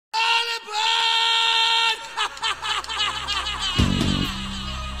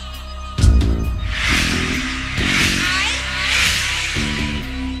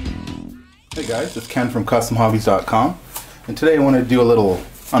guys, it's Ken from KUSTOM and today I want to do a little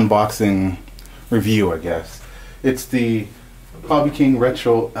unboxing review, I guess. It's the HobbyKing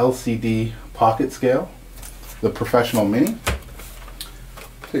Retro LCD Pocket Scale, the Professional Mini.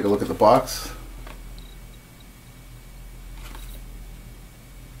 Take a look at the box.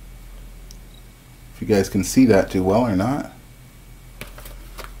 If you guys can see that too well or not.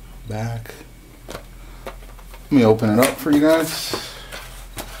 Back. Let me open it up for you guys.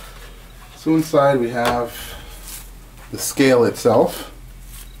 So inside we have the scale itself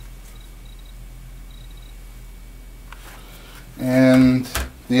and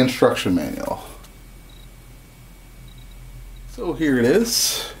the instruction manual. So here it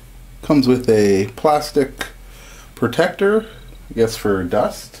is. Comes with a plastic protector, I guess for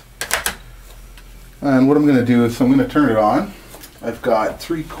dust. And what I'm going to do is I'm going to turn it on. I've got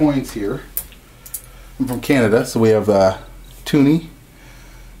 3 coins here. I'm from Canada, so we have a toonie,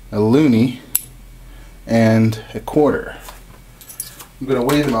 a loonie, and a quarter. I'm going to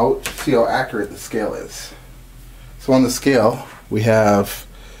weigh them out to see how accurate the scale is. So on the scale we have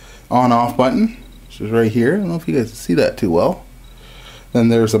on-off button, which is right here. I don't know if you guys can see that too well. Then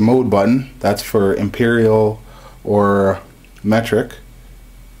there's a mode button, that's for imperial or metric.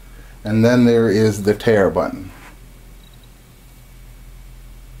 And then there is the tare button.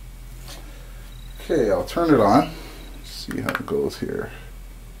 Okay, I'll turn it on. See how it goes here.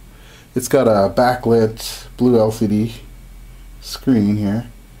 It's got a backlit blue LCD screen here.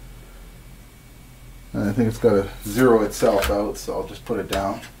 And I think it's got to zero itself out, so I'll just put it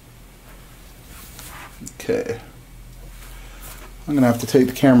down. Okay. I'm going to have to take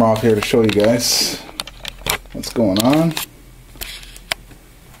the camera off here to show you guys what's going on.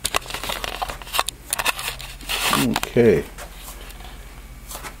 Okay.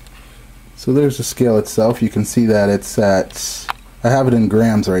 So there's the scale itself. You can see that it's at, I have it in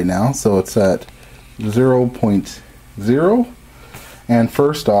grams right now, so it's at 0.0. And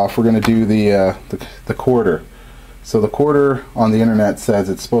first off, we're going to do the quarter. So the quarter on the internet says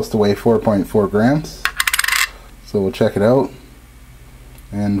it's supposed to weigh 4.4 grams. So we'll check it out.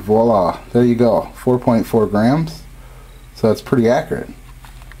 And voila, there you go, 4.4 grams. So that's pretty accurate.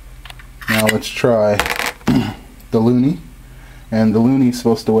 Now let's try the loonie. And the loonie is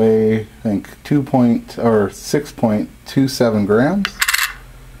supposed to weigh, I think, 6.27 grams.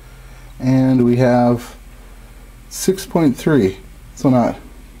 And we have 6.3. So not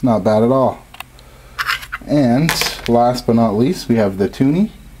bad at all. And last but not least, we have the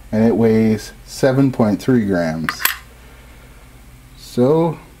toonie, and it weighs 7.3 grams.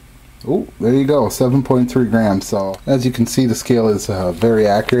 So, oh, there you go, 7.3 grams. So as you can see, the scale is very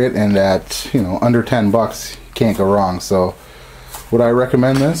accurate, and at under 10 bucks, you can't go wrong. So would I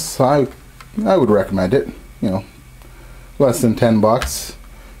recommend this? I would recommend it. Less than 10 bucks,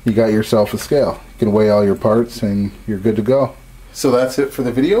 you got yourself a scale. You can weigh all your parts, and you're good to go. So that's it for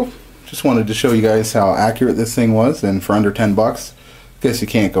the video. Just wanted to show you guys how accurate this thing was, and for under 10 bucks, I guess you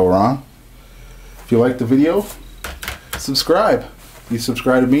can't go wrong. If you liked the video, subscribe. You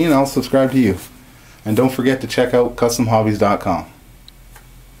subscribe to me and I'll subscribe to you. And don't forget to check out KUSTOMHobbies.com.